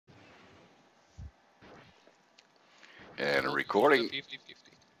And a Not recording 50-50.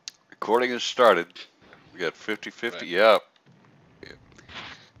 recording has started. We got 50-50. Right. Yep.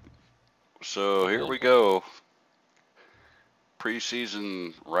 So here we go.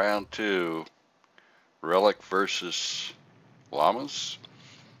 Preseason round 2. Relic versus Llamas.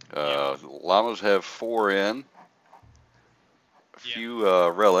 Llamas have 4 in. A few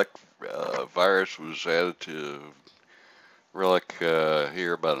Relic. Virus was added to Relic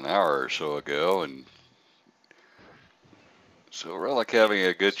here about an hour or so ago, and so Relic having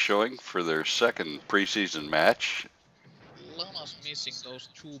a good showing for their second preseason match. Llamas missing those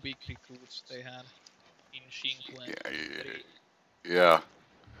 2 big recruits they had in Shinku and Three. Yeah.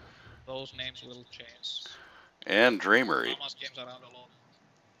 Those names will change. And Dreamery. Llamas games around a lot,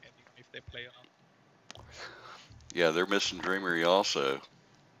 depending on if they play or not. Yeah, they're missing Dreamery also.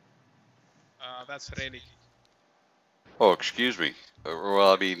 That's Relic. Oh, excuse me.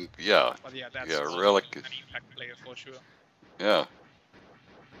 Well, I mean, yeah. But yeah, that's Yeah, also Relic. an impact player for sure. Yeah.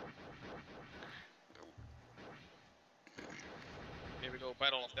 Here we go,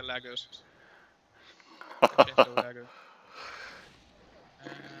 Battle of the Laggers. Crescendo Dagger.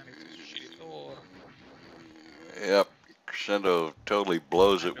 And it's a shitty Thor. Yep. Crescendo totally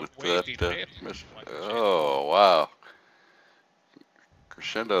blows And it a with wasted that rep miss. by Crescendo. Oh, wow.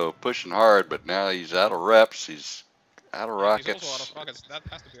 Crescendo pushing hard, but now he's out of reps. He's out of rockets. He's also out of rockets. That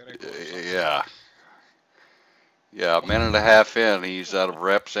has to be a record or something. Yeah. Yeah, a minute and a half in, he's out of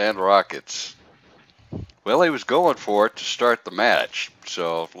reps and rockets. Well, he was going for it to start the match,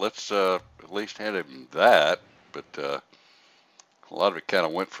 so let's at least hand him that. But a lot of it kind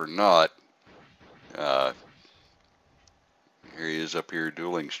of went for naught. Here he is up here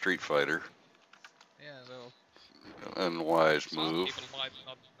dueling Street Fighter. Yeah, so Unwise some move. people might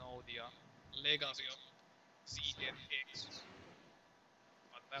not know the legacy of ZNX,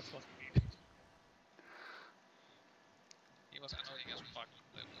 but that's what he did. He was annoying as fuck.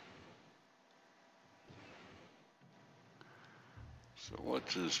 So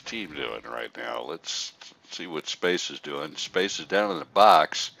what's his team doing right now? Let's see what Space is doing. Space is down in the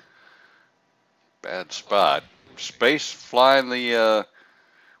box. Bad spot. Space flying the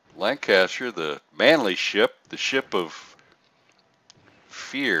Lancaster, the manly ship, the ship of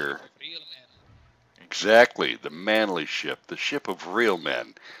fear. Of real men. Exactly, the manly ship, the ship of real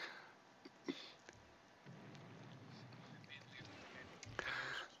men.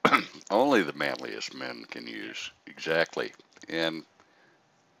 Only the manliest men can use. Exactly. And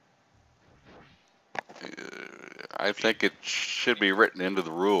I think it should be written into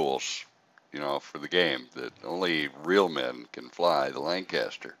the rules, you know, for the game that only real men can fly the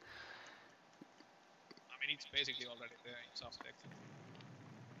Lancaster. I mean, it's basically already there in some text.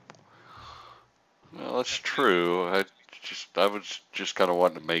 Well, that's true. I was just kind of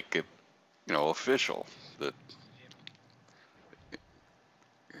wanting to make it, you know, official that.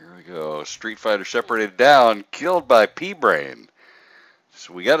 Here we go. Street Fighter separated down, killed by P-Brain.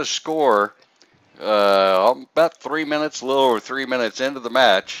 So we got a score. About 3 minutes, a little over 3 minutes into the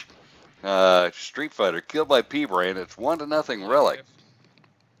match. Street Fighter killed by P-Brain. It's 1-0 Relic.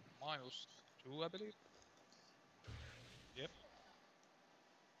 -2, I believe. Yep.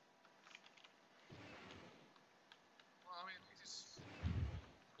 Well, I mean, this is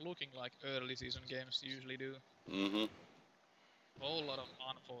looking like early season games usually do. Mm-hmm. Whole lot of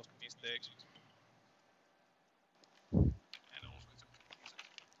unforced mistakes. And also it's a preseason.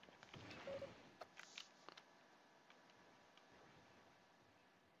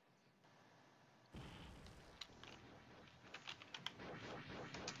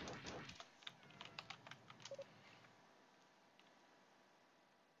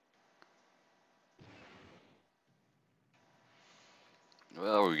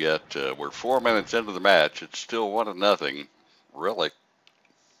 Well, we're 4 minutes into the match. It's still 1-0. Relic.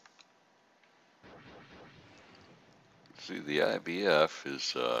 See, the IBF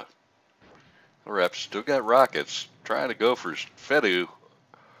is Rep still got rockets. Trying to go for Fedu.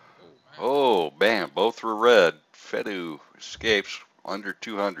 Oh, bam. Both were red. Fedu escapes under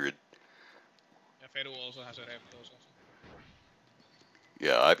 200. Yeah, Fedu also has a rep also.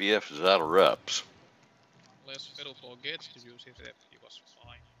 Yeah, IBF is out of reps. Unless Fedu forgets to use his rep, he was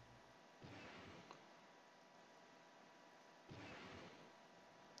fine.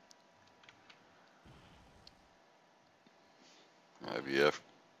 IBF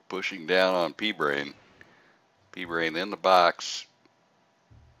pushing down on P-Brain. P-Brain in the box.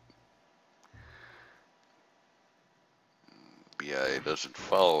 BIA doesn't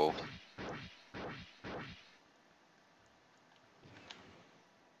follow.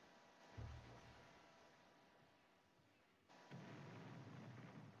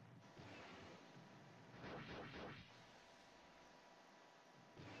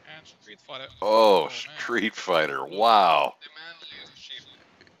 And Street Fighter. Oh, Oh man. Street Fighter. Look, Wow. the manliest shift.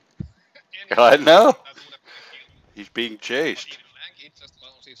 I Anyone know. that would have been a kill. He's being But chased. even Lang, it just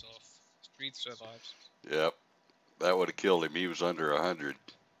bounces off. Street survives. Yep. That would have killed him. He was under 100.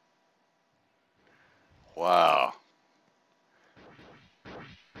 Wow.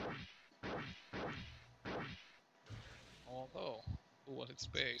 Although, who was it?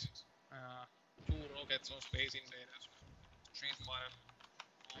 Space. Two rockets on Space Invaders. Street Fighter.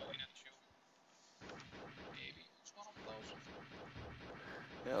 Blowing at you. Maybe it's one of those.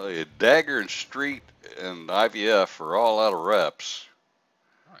 Yeah, Dagger and Street and IVF are all out of reps.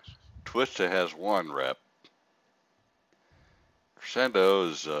 Nice. Twista has 1 rep. Crescendo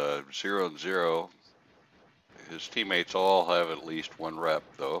is 0 and 0. His teammates all have at least 1 rep,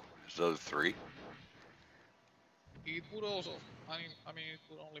 though. His other 3. It would also, I mean, it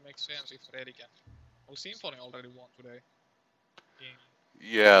would only make sense if Relic and, well, Symphony already won today.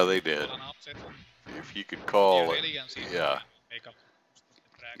 Yeah, they did. An upset. If you could call Yeah, it, Relic and Symphony yeah. make up most of the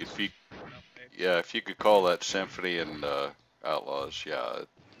tracks. If you could call that Symphony and Outlaws, yeah.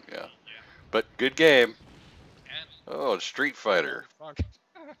 Yeah. But good game. And Oh, Street Fighter. fuck.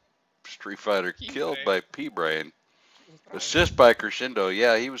 Street Fighter killed P-Brain. by P-Brain. He was trying. Assist by Crescendo.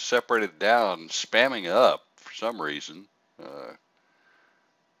 Yeah, he was separated down, spamming up for some reason.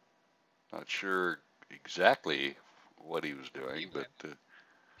 Not sure exactly what he was doing, but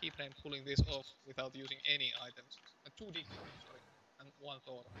P-Brain pulling this off without using any items. 2 D, sorry, and 1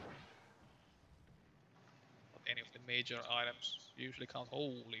 thought. Not any of the major items usually count.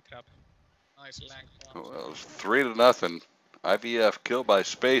 Holy crap. Nice Lang punch. well, it was 3-0. IVF killed by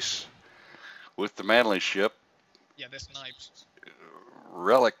Space with the Manly ship. Yeah, the snipes.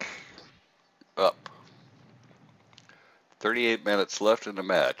 Relic up. 38 minutes left in the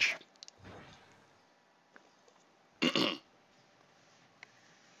match.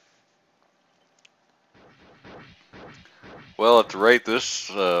 Well, at the rate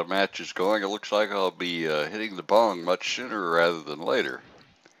this match is going, it looks like I'll be hitting the bong much sooner rather than later.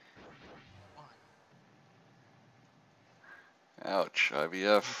 Ouch,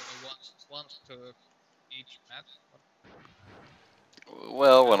 IVF. Once to each match.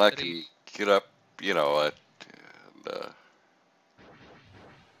 Well, when I can get up, you know,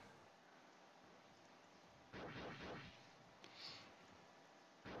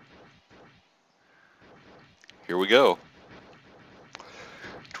 here we go.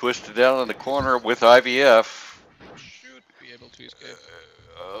 Twisted down in the corner with IVF. Should be able to escape.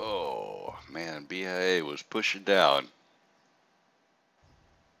 Oh, man, BIA was pushing down.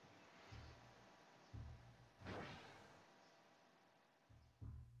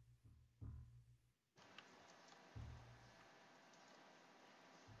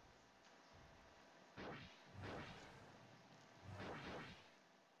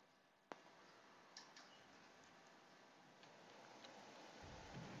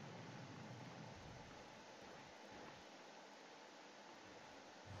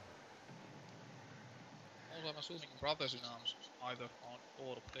 Also, I'm assuming brothers in arms either on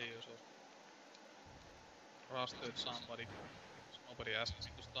 4 players or trusted somebody. Because nobody asked me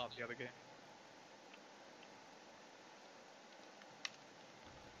to start the other game.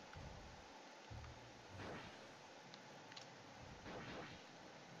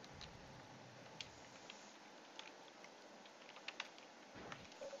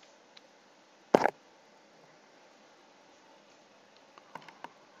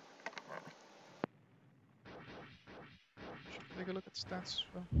 Should we take a look at stats as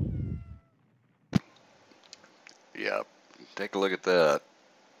well? Yeah, take a look at that.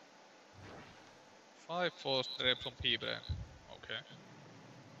 5 forced reps on P-Brain. Okay.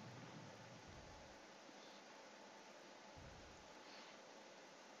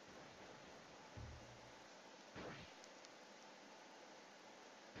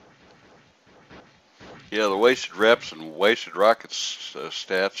 Yeah, the wasted reps and wasted rockets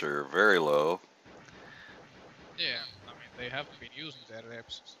stats are very low. Yeah, I mean, they haven't been using their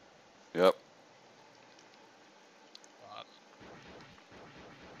reps. Yep. But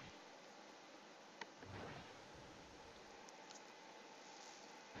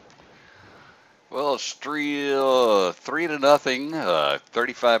Well, it's 3-0.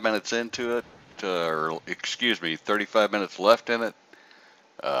 35 minutes into it, or excuse me, 35 minutes left in it.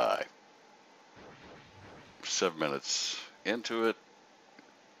 7 minutes into it.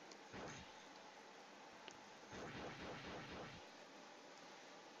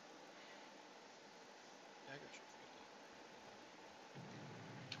 yeah, I got you.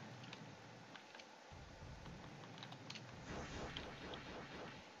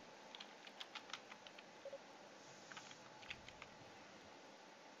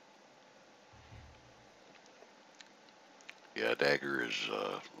 Yeah, dagger is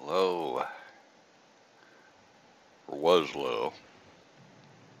low. Or was low.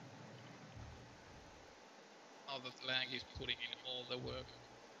 Now that Lang is putting in all the work.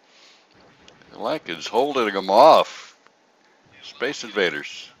 Like is holding them off. Yeah, Space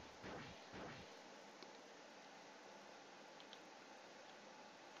Invaders.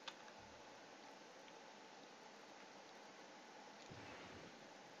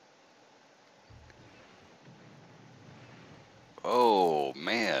 Oh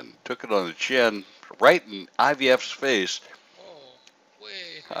man, took it on the chin, right in IVF's face. Oh,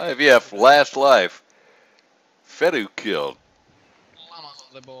 wait. IVF last life. Fedu killed. Llamas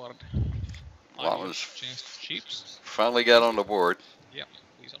on the board. IVF Llamas changed chips. finally got on the board. Yep,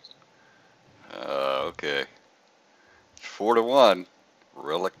 please. Okay, it's 4-1.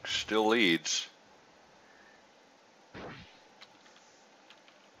 Relic still leads.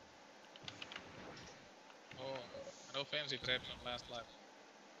 Oh, an offensive reps on last life.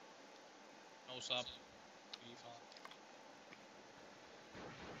 No sub. Refund.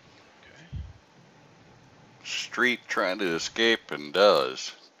 Okay. Street trying to escape and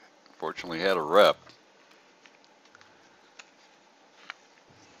does. Fortunately, had a rep.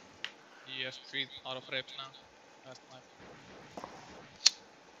 Yes, Street out of reps now. Last life.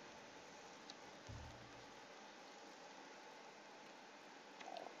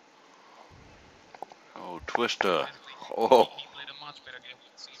 Oh, Twista. Honestly, Oh, he played a much better game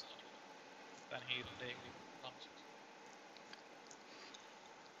with Season than he played with Llamas.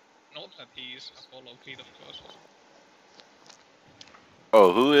 Not that he is a follow kid, of course.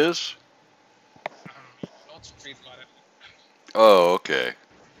 oh, who is? Not Street Fighter. Oh, okay.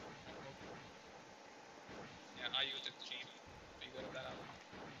 Yeah, I used a cheat to figure that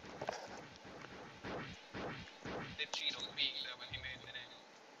out. The cheat of being there when he made the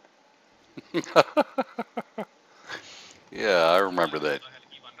name. Yeah, I remember that. I had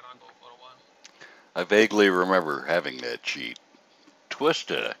Ivan Drago for a while. I vaguely remember having that cheat.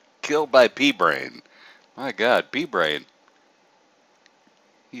 Twista, killed by P-Brain. My God, P-Brain.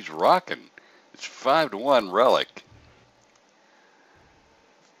 He's rocking. It's 5-1 Relic.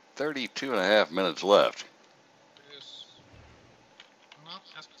 32 and a half minutes left. It is not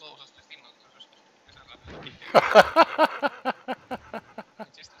as close as the Finland versus hockey game. It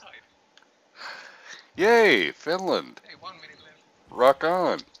just tied. Yay, Finland. Hey, 1 minute left. Rock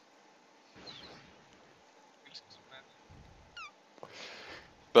on.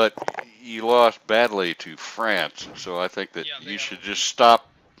 But you lost badly to France, and so I think that Yeah, you should just stop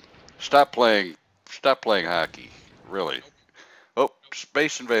playing hockey. Really. Nope. Oh,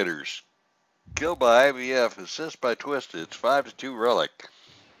 Space Invaders. Killed by IVF, assist by Twisted. It's 5-2 Relic.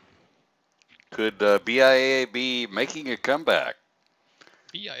 Could BIA be making a comeback?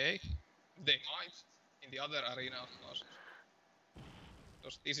 BIA? They might. In the other arena, of course.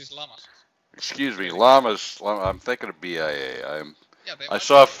 Because this is Llamas. Excuse me, Llamas. I'm thinking of BIA. Yeah, I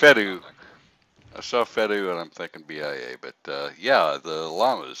saw Fedu. And I'm thinking BIA. But yeah, the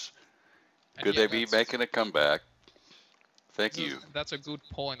Llamas. Could they be making a comeback? Thank you. That's a good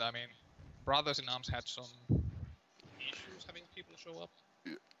point. I mean, Brothers in Arms had some issues having people show up.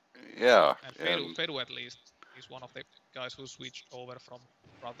 Yeah. And Fedu at least is one of the guys who switched over from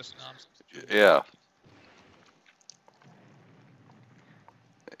Brothers in Arms. Yeah.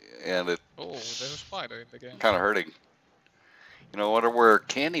 And it. Oh, there's a spider in the game. Kind of hurting. You know, I wonder where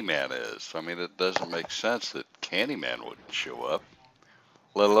Candyman is. I mean, it doesn't make sense that Candyman wouldn't show up,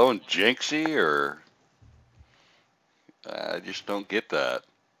 let alone Jinxie, or I just don't get that.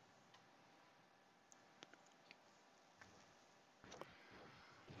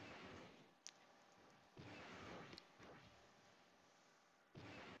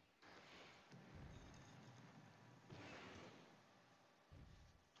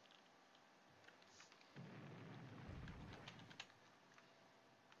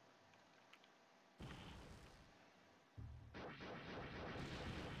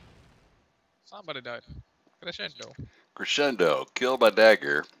 Somebody died. Crescendo. Crescendo, killed by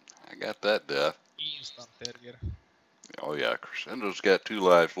Dagger. I got that death. Instant terrier. Oh yeah, Crescendo's got 2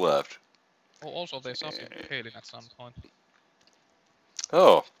 lives left. Oh, also they subbed Kaelin at some point.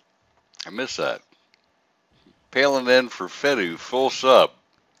 Oh, I missed that. Palin in for Fedu, full sub.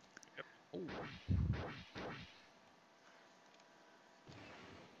 Yep. Oh.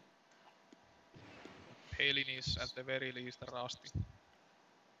 Palin is at the very least rusty.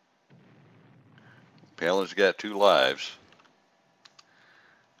 Palin's got 2 lives.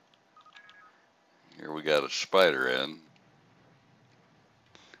 Here we got a spider in.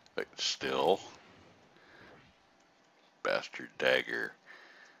 But still. Bastard Dagger.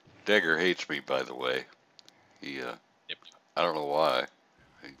 Dagger hates me, by the way. He Yep. I don't know why.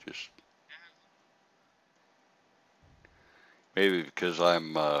 I just maybe because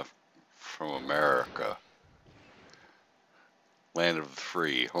I'm from America, land of the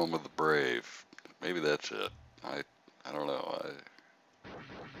free, home of the brave. Maybe that's it. I I don't know.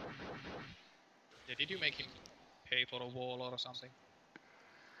 Yeah, did you make him pay for a wall or something?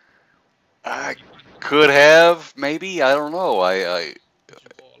 I could have maybe. I don't know. Which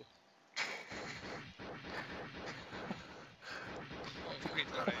wall? Oh, free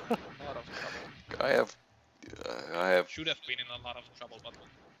terrain. A lot of trouble. I have I have Should have been in a lot of trouble, but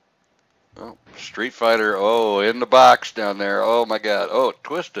oh, Street Fighter. Oh, in the box down there. Oh my God. Oh,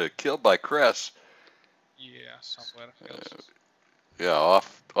 Twista killed by Cress. yeah, somewhere else. Yeah,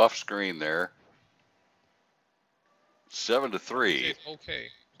 off screen there. 7-3. It's okay,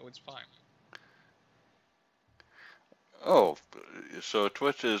 so it's fine. Oh, so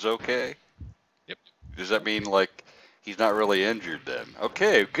Twista is okay. Yep. Does that mean like he's not really injured then?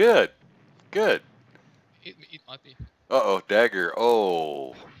 Okay, good, good. It might be. Uh-oh, Dagger.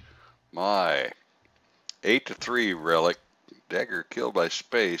 Oh my. 8-3 Relic. Dagger killed by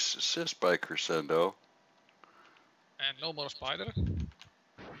Space. Assist by Crescendo. And no more spider.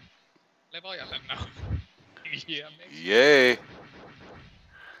 Leviathan now. yeah, maybe. Yay.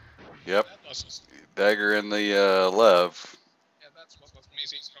 Yep. That was. Dagger in the Lev. Yeah, that's what was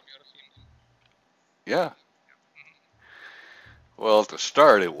missing from your team. Yeah. Well, at the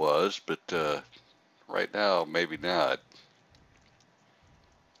start it was, but right now maybe not.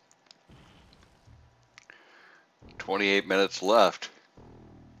 28 minutes left.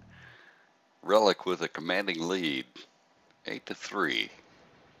 Relic with a commanding lead. 8-3.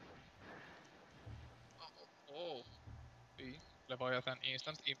 Oh. See? Leviathan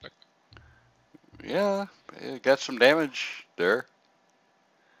instant impact. Yeah, it got some damage there.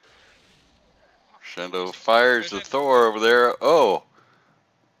 Crescendo fires the Thor over there. Oh,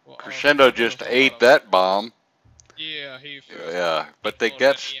 Well, Crescendo just ate that bomb. Yeah, he first. Yeah, but they ignored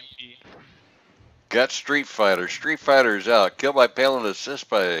got the EMP. Street Fighter. Street Fighter's out. Killed by Palin, assist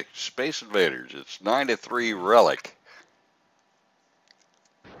by Space Invaders. It's 9-3 Relic.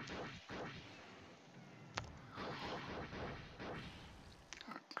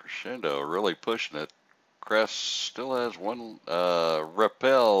 Crescendo really pushing it. Crest still has one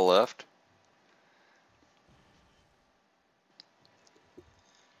repel left.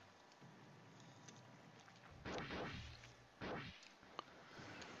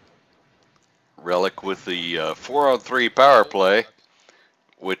 Relic with the 4-on-3 power play,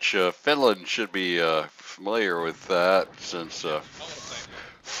 which Finland should be familiar with that since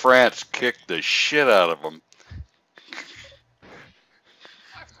France kicked the shit out of them.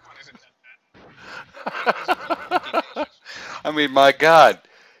 I mean, my God,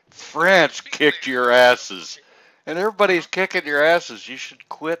 France kicked your asses. And everybody's kicking your asses. You should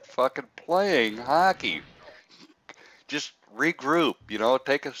quit fucking playing hockey. Just regroup, you know,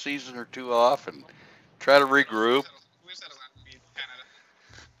 take a season or two off and try to regroup.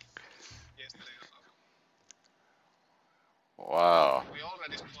 Wow. We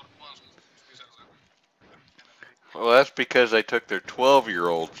already scored once with Switzerland. Well, that's because they took their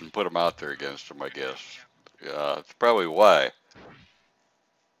 12-year-olds and put them out there against them, I guess. Yeah, that's probably why.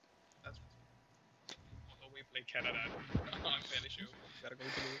 That's although we play Canada, I'm fairly sure they're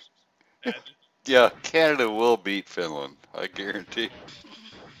going to lose. Badly. Yeah, Canada will beat Finland, I guarantee.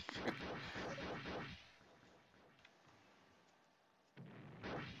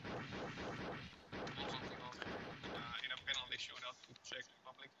 Also, we lost in a penalty shootout to Czech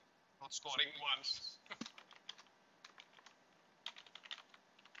Republic, not scoring once.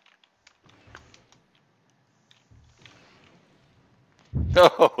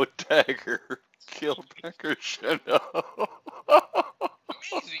 No, Dagger killed Crescendo.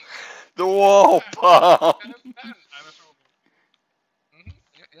 Amazing! The wall bomb. I'm assuming.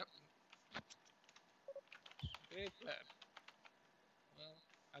 Yep. Great plan. Well,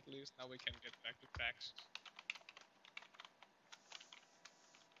 at least now we can get back to tracks.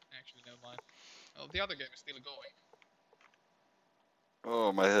 Actually, never mind. Well, the other game is still going.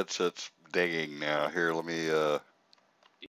 Oh, my headset's dinging now. Here, let me